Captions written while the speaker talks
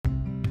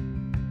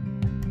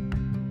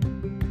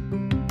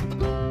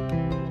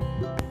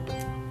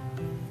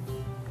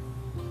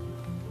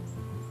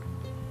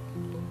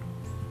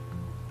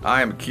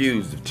I am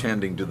accused of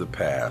tending to the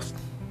past,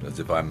 as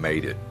if I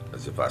made it,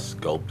 as if I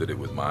sculpted it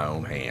with my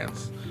own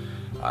hands.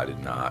 I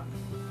did not.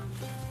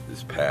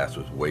 This past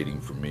was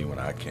waiting for me when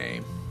I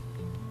came.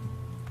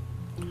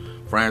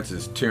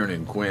 Francis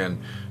Tiernan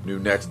Quinn knew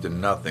next to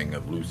nothing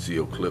of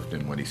Lucille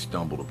Clifton when he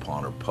stumbled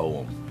upon her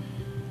poem.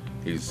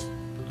 He's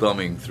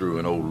thumbing through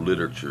an old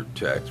literature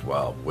text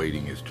while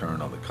waiting his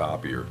turn on the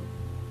copier.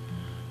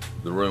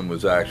 The room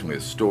was actually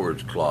a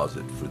storage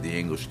closet for the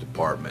English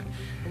department,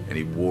 and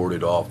he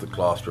warded off the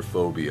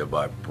claustrophobia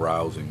by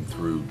browsing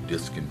through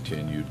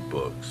discontinued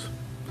books.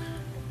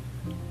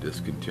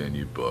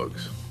 Discontinued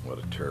books. What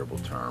a terrible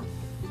term.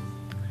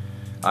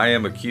 I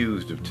am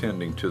accused of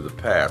tending to the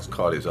past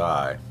caught his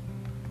eye.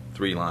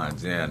 3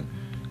 lines in,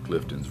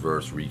 Clifton's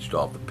verse reached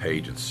off the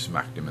page and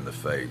smacked him in the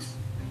face.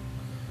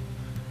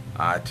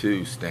 I,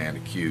 too, stand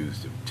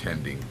accused of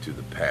tending to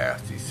the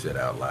past, he said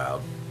out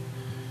loud.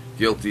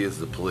 Guilty as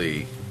the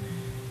plea.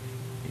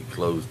 He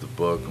closed the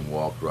book and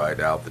walked right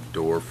out the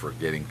door,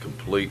 forgetting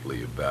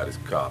completely about his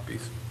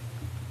copies.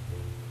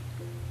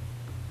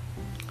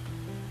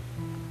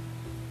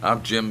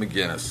 I'm Jim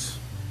McGinnis,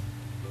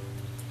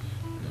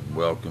 and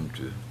welcome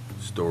to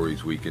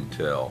Stories We Can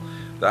Tell.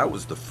 That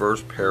was the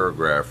first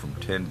paragraph from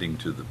Tending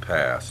to the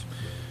Past.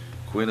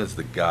 Quinn is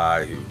the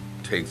guy who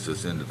takes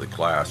us into the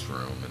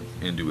classroom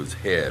and into his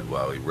head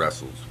while he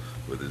wrestles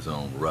with his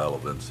own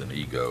relevance and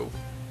ego.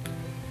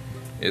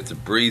 It's a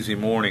breezy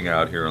morning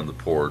out here on the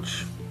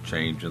porch,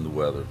 change in the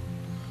weather.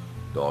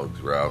 Dogs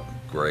are out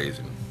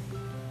grazing.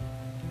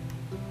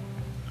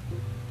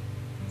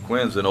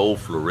 Quinn's an old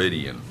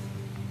Floridian,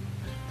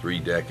 3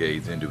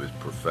 decades into his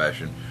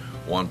profession,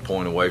 1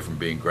 point away from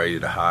being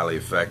graded a highly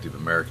effective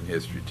American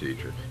history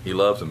teacher. He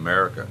loves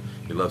America.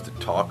 He loves to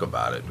talk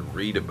about it, to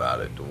read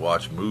about it, to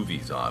watch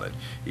movies on it,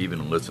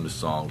 even listen to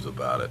songs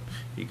about it.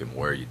 He can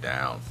wear you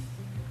down.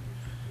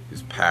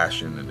 His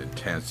passion and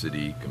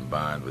intensity,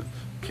 combined with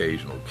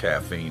occasional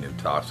caffeine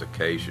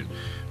intoxication,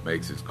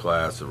 makes his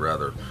class a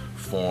rather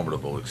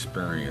formidable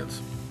experience.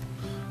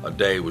 A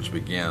day which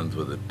begins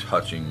with a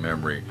touching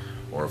memory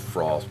or a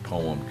Frost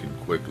poem can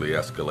quickly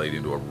escalate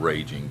into a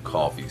raging,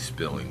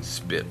 coffee-spilling,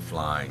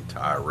 spit-flying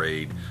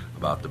tirade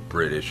about the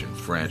British and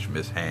French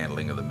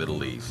mishandling of the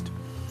Middle East.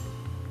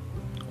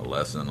 A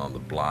lesson on the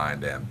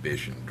blind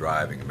ambition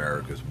driving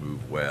America's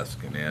move west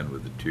can end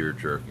with the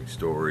tear-jerking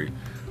story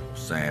of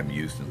Sam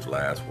Houston's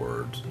last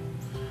words.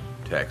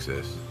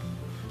 Texas,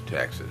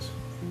 Texas,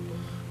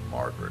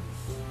 Margaret.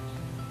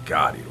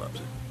 God, he loves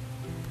it.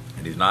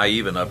 And he's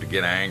naive enough to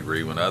get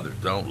angry when others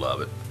don't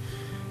love it.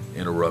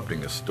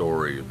 Interrupting a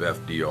story of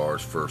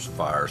FDR's first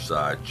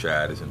fireside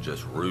chat isn't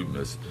just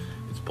rudeness,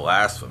 it's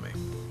blasphemy.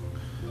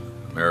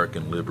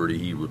 American liberty,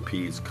 he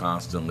repeats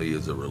constantly,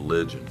 is a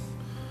religion.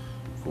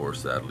 Of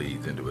course, that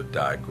leads into a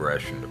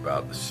digression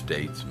about the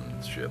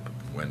statesmanship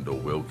of Wendell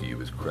Willkie, who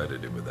is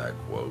credited with that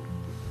quote.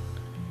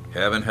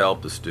 Heaven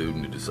help the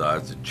student who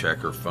decides to check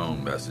her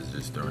phone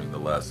messages during the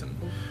lesson.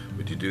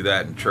 Would you do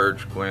that in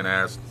church? Quinn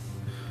asked,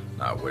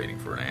 not waiting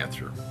for an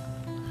answer.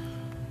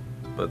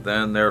 But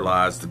then there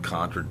lies the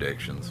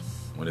contradictions.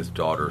 When his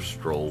daughter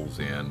strolls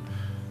in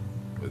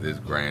with his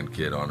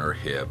grandkid on her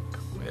hip,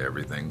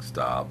 everything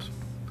stops.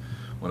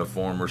 When a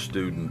former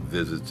student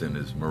visits in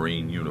his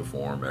Marine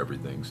uniform,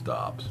 everything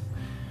stops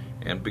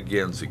and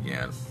begins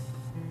again.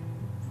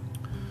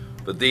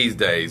 But these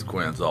days,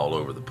 Quinn's all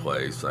over the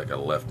place, like a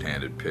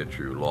left-handed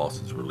pitcher who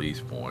lost his release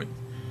point.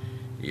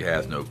 He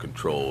has no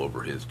control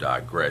over his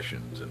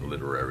digressions and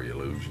literary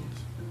illusions.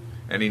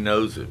 And he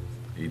knows it.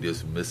 He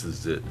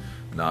dismisses it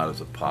not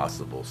as a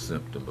possible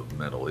symptom of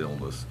mental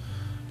illness,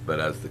 but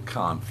as the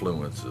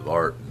confluence of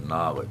art and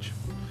knowledge.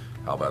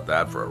 How about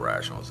that for a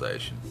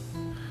rationalization?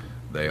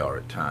 They are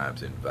at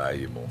times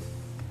invaluable.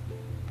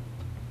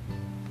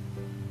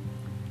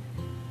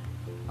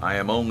 I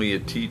am only a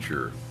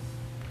teacher,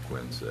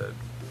 Quinn said.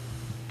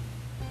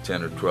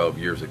 10 or 12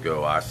 years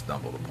ago, I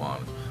stumbled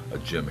upon a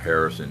Jim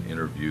Harrison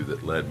interview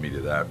that led me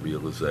to that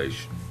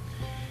realization.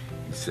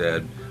 He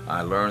said,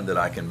 I learned that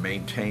I can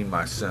maintain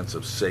my sense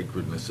of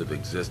sacredness of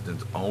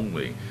existence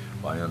only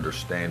by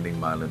understanding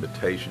my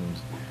limitations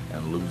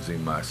and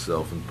losing my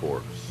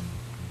self-importance.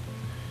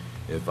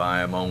 If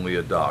I am only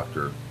a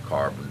doctor,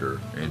 carpenter,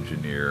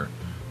 engineer,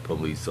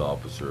 police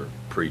officer,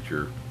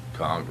 preacher,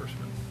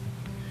 congressman,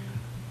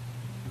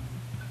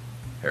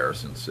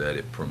 Harrison said,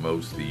 it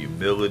promotes the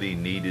humility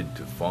needed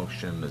to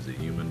function as a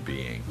human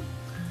being.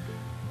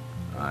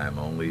 I am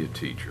only a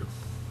teacher.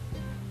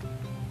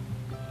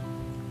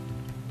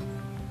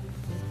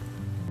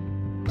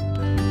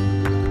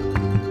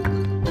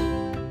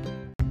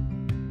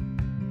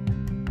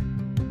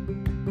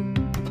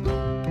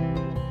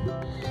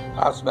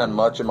 I've spent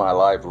much of my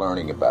life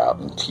learning about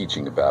and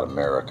teaching about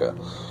America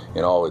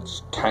in all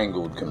its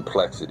tangled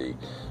complexity,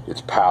 its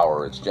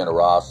power, its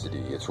generosity,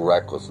 its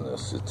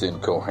recklessness, its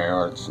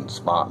incoherence and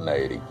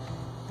spontaneity.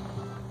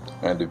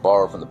 And to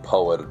borrow from the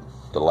poet,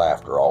 the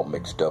laughter all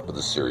mixed up with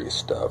the serious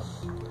stuff.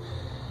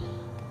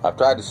 I've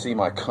tried to see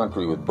my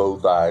country with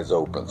both eyes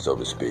open, so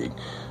to speak,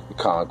 the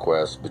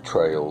conquests,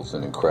 betrayals,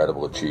 and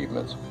incredible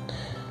achievements.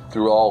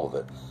 Through all of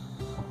it,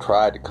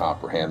 tried to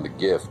comprehend the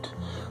gift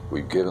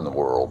we've given the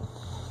world.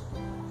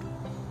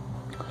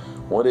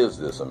 What is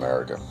this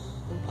America?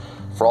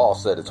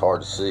 Frost said it's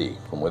hard to see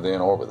from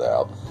within or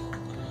without.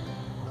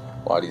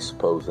 Why do you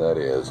suppose that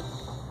is?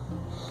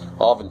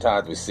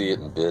 Oftentimes we see it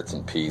in bits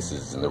and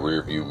pieces in the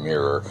rearview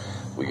mirror.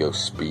 We go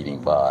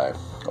speeding by.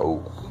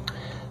 Oh,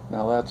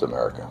 now that's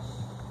America.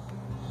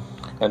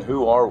 And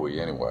who are we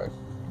anyway?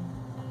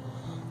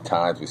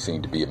 Times we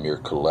seem to be a mere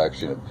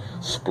collection of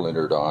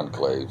splintered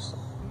enclaves.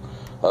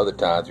 Other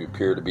times we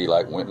appear to be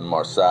like Wynton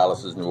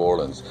Marsalis's New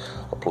Orleans,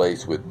 a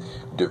place with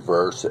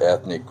diverse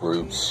ethnic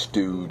groups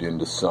stewed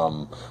into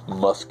some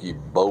musky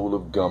bowl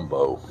of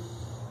gumbo.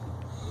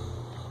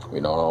 We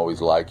don't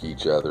always like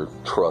each other,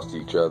 trust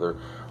each other,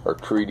 or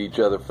treat each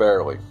other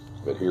fairly.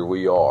 But here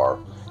we are,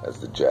 as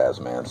the jazz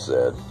man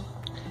said,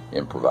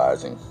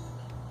 improvising.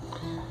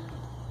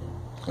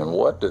 And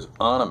what does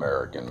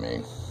un-American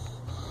mean?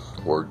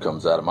 Word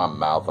comes out of my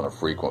mouth on a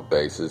frequent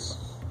basis.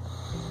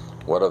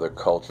 What other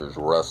cultures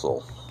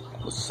wrestle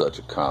with such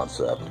a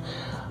concept?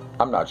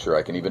 I'm not sure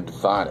I can even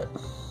define it.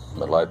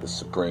 But like the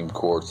Supreme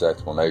Court's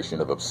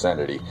explanation of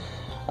obscenity,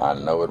 I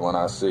know it when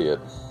I see it.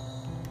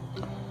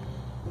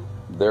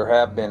 There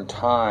have been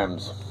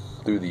times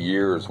through the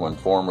years when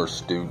former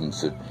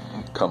students have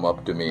come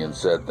up to me and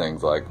said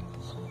things like,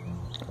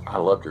 "I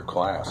loved your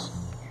class.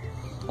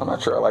 I'm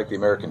not sure I like the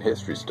American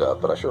history stuff,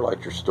 but I sure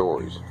liked your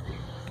stories.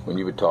 When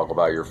you would talk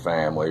about your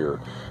family or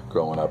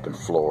growing up in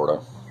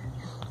Florida,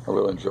 I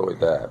really enjoyed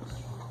that."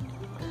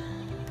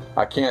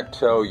 I can't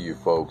tell you,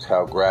 folks,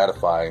 how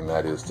gratifying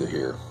that is to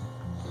hear.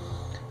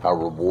 How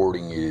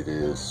rewarding it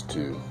is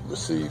to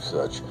receive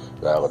such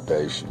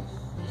validation.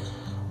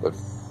 But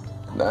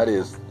that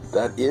is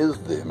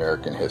the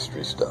American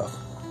history stuff.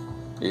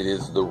 It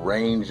is the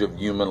range of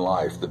human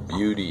life, the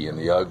beauty and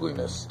the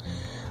ugliness,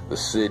 the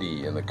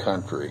city and the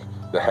country,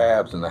 the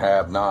haves and the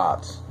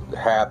have-nots, the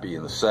happy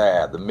and the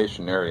sad, the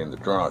missionary and the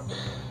drunk,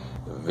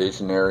 the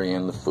visionary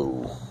and the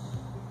fool.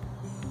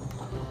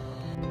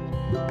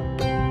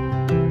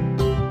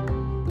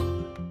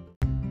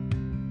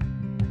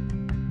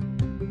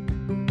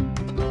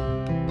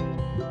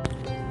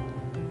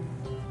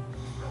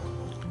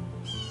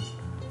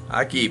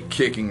 I keep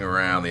kicking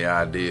around the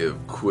idea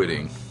of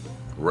quitting,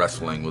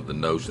 wrestling with the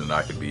notion that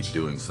I could be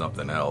doing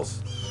something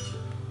else.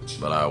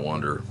 But I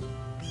wonder,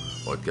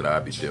 what could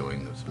I be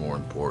doing that's more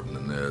important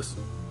than this?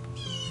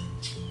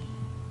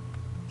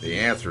 The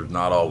answer is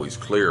not always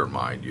clear,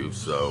 mind you,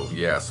 so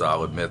yes,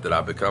 I'll admit that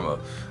I've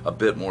become a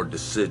bit more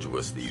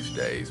deciduous these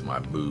days. My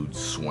moods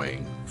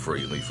swing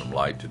freely from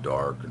light to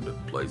dark and to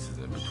places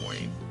in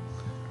between.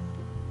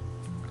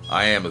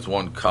 I am, as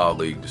one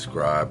colleague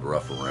described,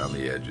 rough around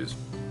the edges.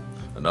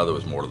 Another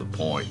was more to the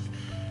point.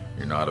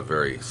 You're not a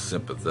very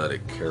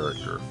sympathetic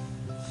character.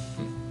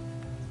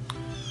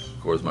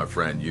 Of course, my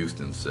friend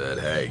Houston said,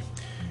 "Hey,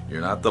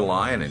 you're not the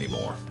lion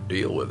anymore.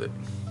 Deal with it."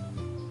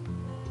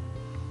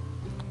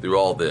 Through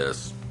all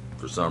this,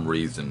 for some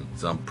reason,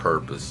 some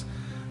purpose,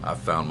 I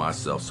found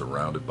myself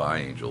surrounded by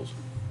angels.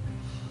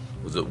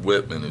 Was it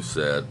Whitman who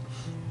said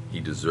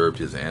he deserved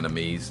his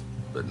enemies,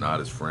 but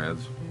not his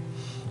friends?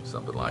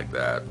 Something like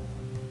that.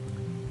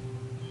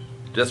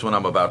 Just when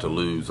I'm about to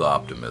lose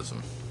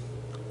optimism,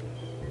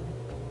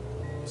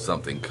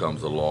 something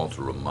comes along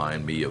to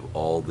remind me of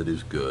all that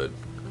is good.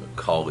 A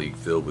colleague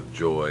filled with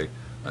joy,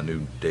 a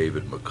new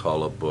David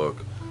McCullough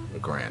book, a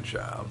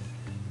grandchild.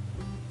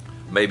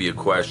 Maybe a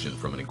question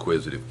from an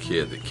inquisitive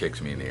kid that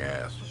kicks me in the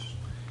ass.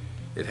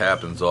 It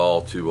happens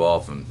all too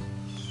often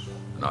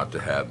not to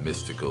have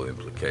mystical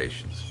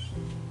implications.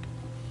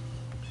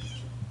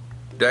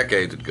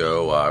 Decades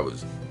ago, I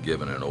was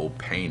given an old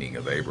painting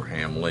of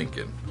Abraham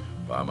Lincoln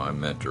by my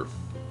mentor.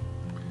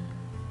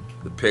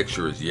 The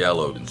picture is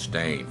yellowed and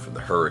stained from the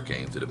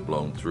hurricanes that have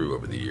blown through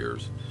over the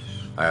years.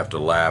 I have to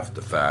laugh at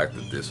the fact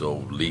that this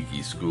old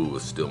leaky school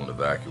is still an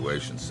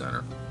evacuation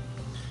center.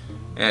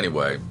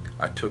 Anyway,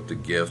 I took the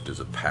gift as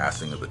a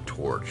passing of the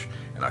torch,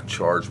 and I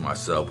charged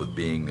myself with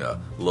being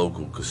a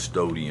local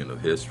custodian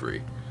of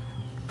history.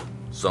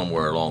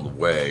 Somewhere along the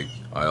way,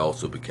 I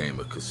also became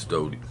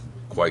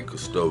quite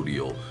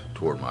custodial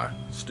toward my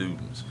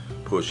students,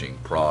 pushing,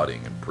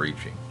 prodding, and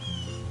preaching.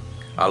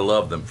 I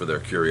love them for their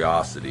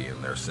curiosity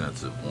and their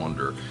sense of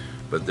wonder,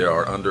 but there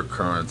are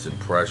undercurrents and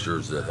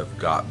pressures that have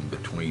gotten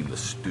between the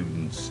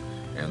students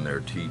and their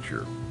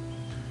teacher.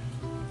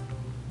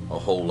 A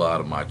whole lot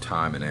of my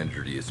time and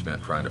energy is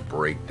spent trying to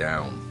break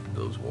down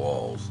those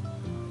walls.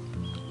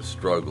 The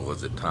struggle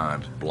has at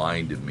times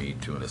blinded me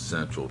to an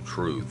essential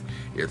truth.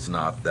 It's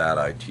not that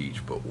I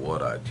teach, but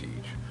what I teach.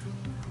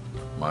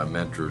 My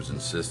mentor's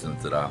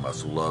insistence that I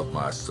must love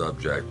my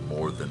subject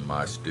more than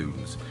my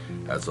students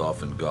has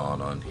often gone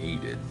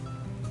unheeded.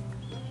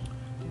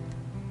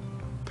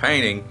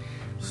 Painting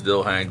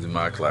still hangs in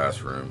my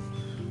classroom,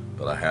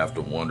 but I have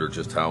to wonder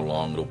just how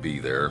long it'll be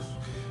there.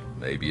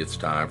 Maybe it's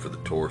time for the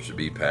torch to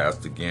be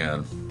passed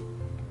again.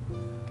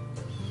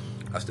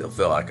 I still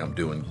feel like I'm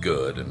doing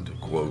good, and to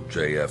quote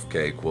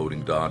JFK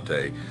quoting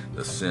Dante,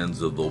 the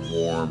sins of the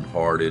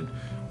warm-hearted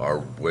are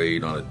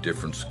weighed on a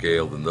different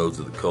scale than those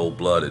of the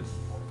cold-blooded.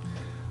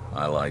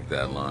 I like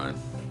that line.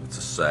 It's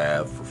a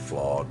salve for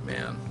flawed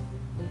men.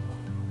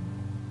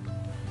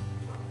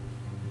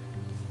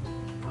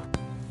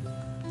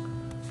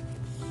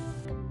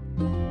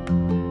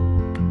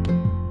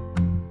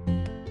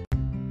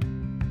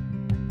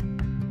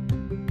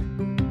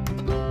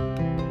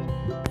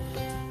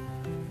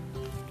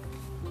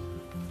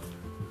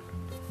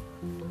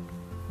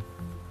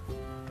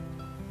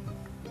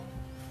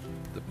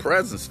 The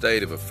present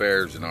state of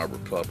affairs in our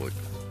republic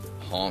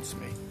haunts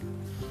me.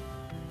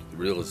 The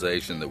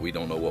realization that we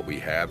don't know what we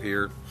have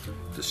here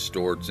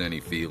distorts any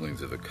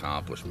feelings of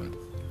accomplishment.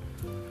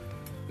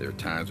 There are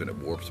times when it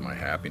warps my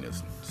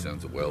happiness and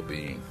sense of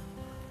well-being.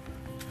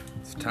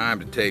 It's time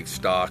to take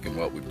stock in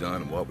what we've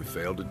done and what we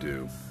failed to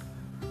do.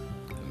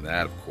 And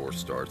that, of course,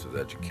 starts with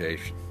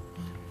education.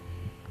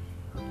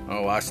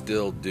 Oh, I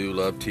still do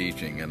love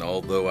teaching, and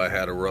although I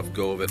had a rough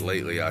go of it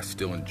lately, I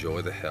still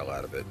enjoy the hell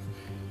out of it.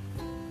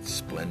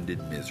 Splendid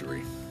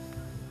misery,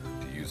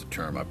 to use a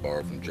term I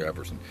borrowed from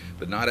Jefferson.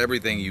 But not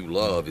everything you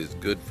love is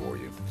good for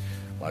you.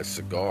 Like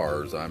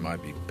cigars, I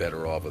might be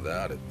better off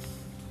without it.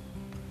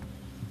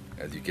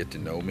 As you get to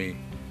know me,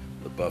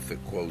 the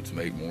Buffett quotes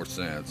make more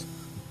sense.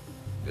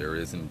 There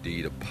is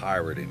indeed a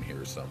pirate in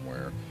here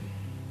somewhere.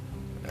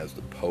 As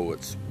the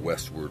poet's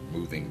westward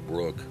moving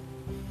brook,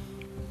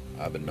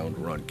 I've been known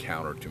to run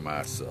counter to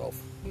myself.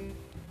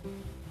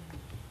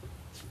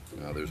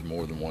 Now, there's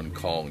more than one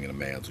calling in a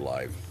man's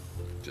life.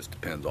 Just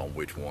depends on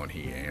which one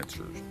he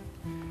answers.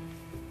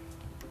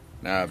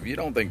 Now, if you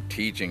don't think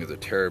teaching is a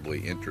terribly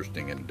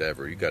interesting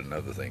endeavor, you got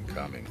another thing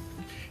coming.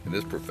 In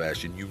this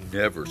profession, you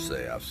never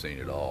say, "I've seen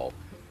it all."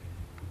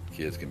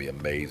 Kids can be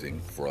amazing,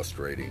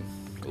 frustrating,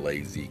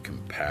 lazy,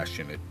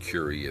 compassionate,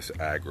 curious,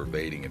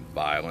 aggravating, and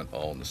violent,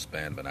 all in the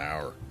span of an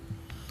hour.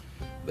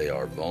 They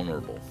are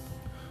vulnerable,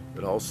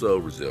 but also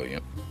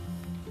resilient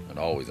and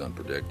always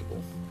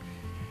unpredictable.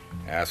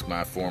 Ask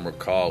my former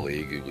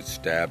colleague who was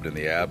stabbed in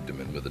the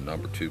abdomen with a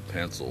number 2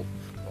 pencil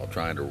while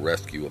trying to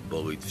rescue a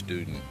bullied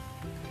student.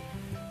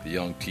 The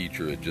young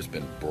teacher had just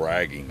been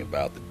bragging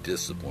about the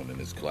discipline in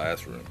his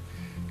classroom.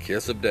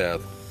 Kiss of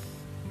death.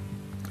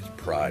 His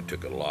pride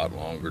took a lot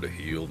longer to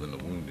heal than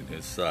the wound in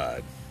his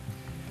side.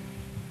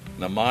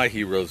 Now, my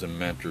heroes and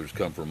mentors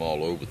come from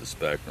all over the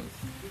spectrum,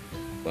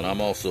 but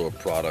I'm also a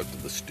product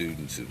of the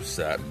students who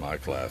sat in my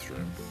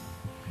classroom.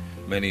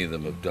 Many of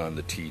them have done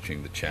the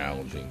teaching, the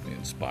challenging, the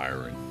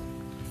inspiring.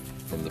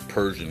 From the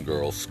Persian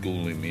girl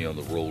schooling me on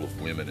the role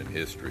of women in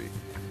history,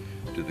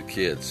 to the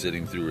kid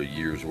sitting through a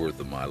year's worth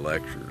of my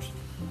lectures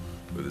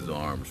with his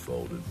arms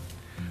folded,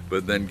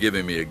 but then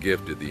giving me a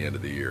gift at the end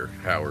of the year,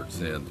 Howard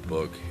Zinn's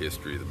book,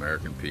 History of the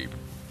American People.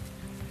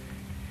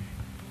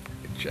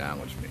 It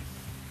challenged me.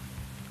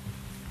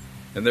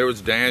 And there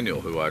was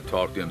Daniel, who I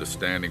talked into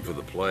standing for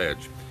the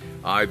pledge,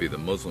 Ivy, the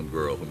Muslim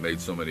girl who made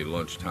so many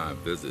lunchtime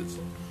visits,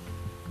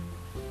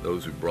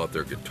 those who brought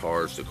their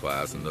guitars to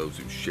class, and those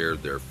who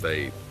shared their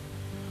faith.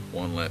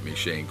 One lent me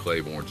Shane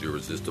Claiborne's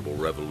Irresistible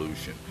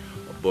Revolution,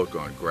 a book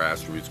on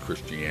grassroots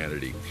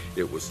Christianity.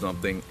 It was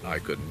something I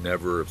could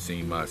never have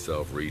seen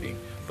myself reading,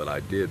 but I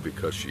did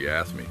because she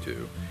asked me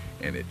to,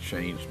 and it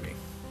changed me.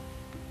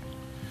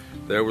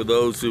 There were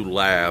those who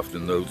laughed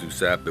and those who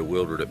sat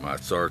bewildered at my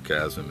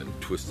sarcasm and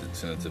twisted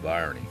sense of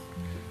irony.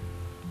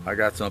 I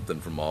got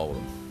something from all of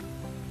them.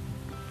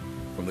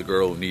 From the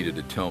girl who needed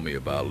to tell me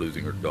about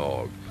losing her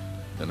dog,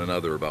 and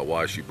another about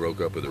why she broke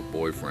up with her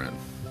boyfriend,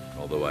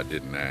 although I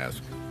didn't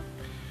ask,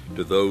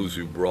 to those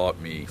who brought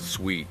me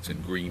sweets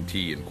and green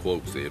tea and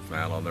quotes they had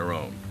found on their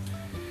own,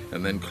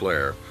 and then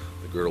Claire,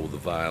 the girl with the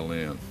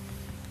violin.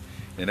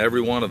 In every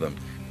one of them,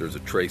 there's a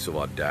trace of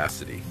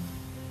audacity.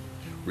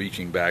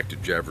 Reaching back to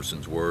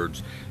Jefferson's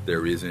words,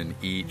 there is in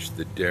each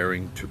the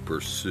daring to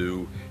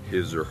pursue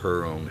his or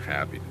her own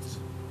happiness.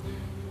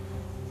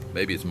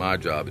 Maybe it's my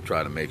job to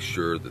try to make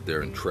sure that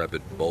their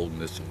intrepid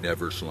boldness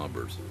never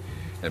slumbers.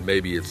 And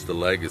maybe it's the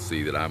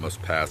legacy that I must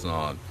pass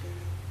on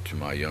to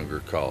my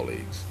younger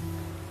colleagues.